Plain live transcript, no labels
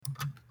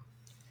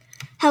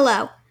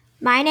Hello,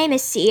 my name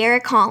is Sierra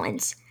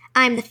Collins.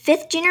 I'm the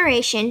fifth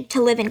generation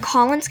to live in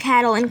Collins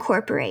Cattle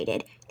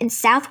Incorporated in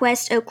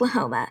southwest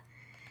Oklahoma.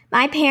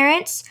 My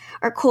parents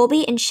are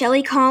Colby and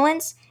Shelley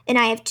Collins, and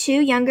I have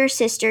two younger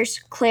sisters,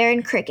 Claire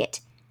and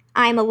Cricket.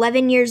 I am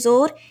 11 years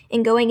old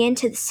and going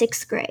into the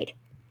 6th grade.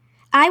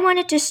 I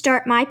wanted to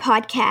start my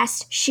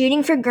podcast,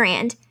 Shooting for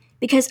Grand,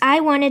 because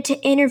I wanted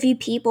to interview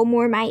people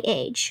more my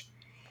age.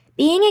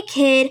 Being a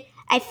kid,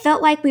 I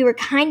felt like we were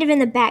kind of in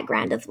the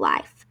background of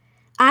life.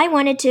 I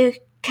wanted to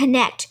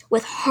connect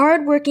with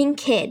hardworking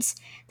kids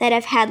that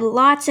have had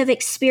lots of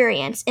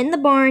experience in the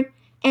barn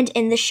and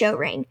in the show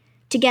ring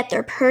to get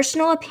their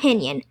personal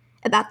opinion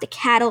about the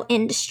cattle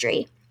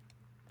industry.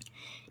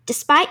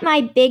 Despite my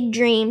big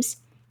dreams,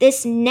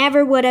 this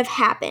never would have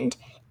happened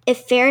if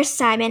Ferris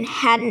Simon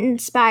hadn't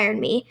inspired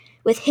me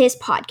with his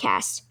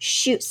podcast,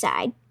 Shoot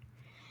Side.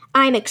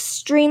 I'm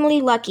extremely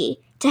lucky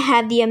to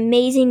have the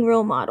amazing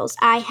role models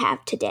I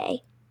have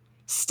today.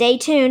 Stay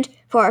tuned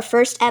for our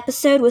first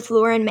episode with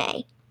Lauren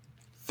May.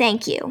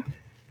 Thank you.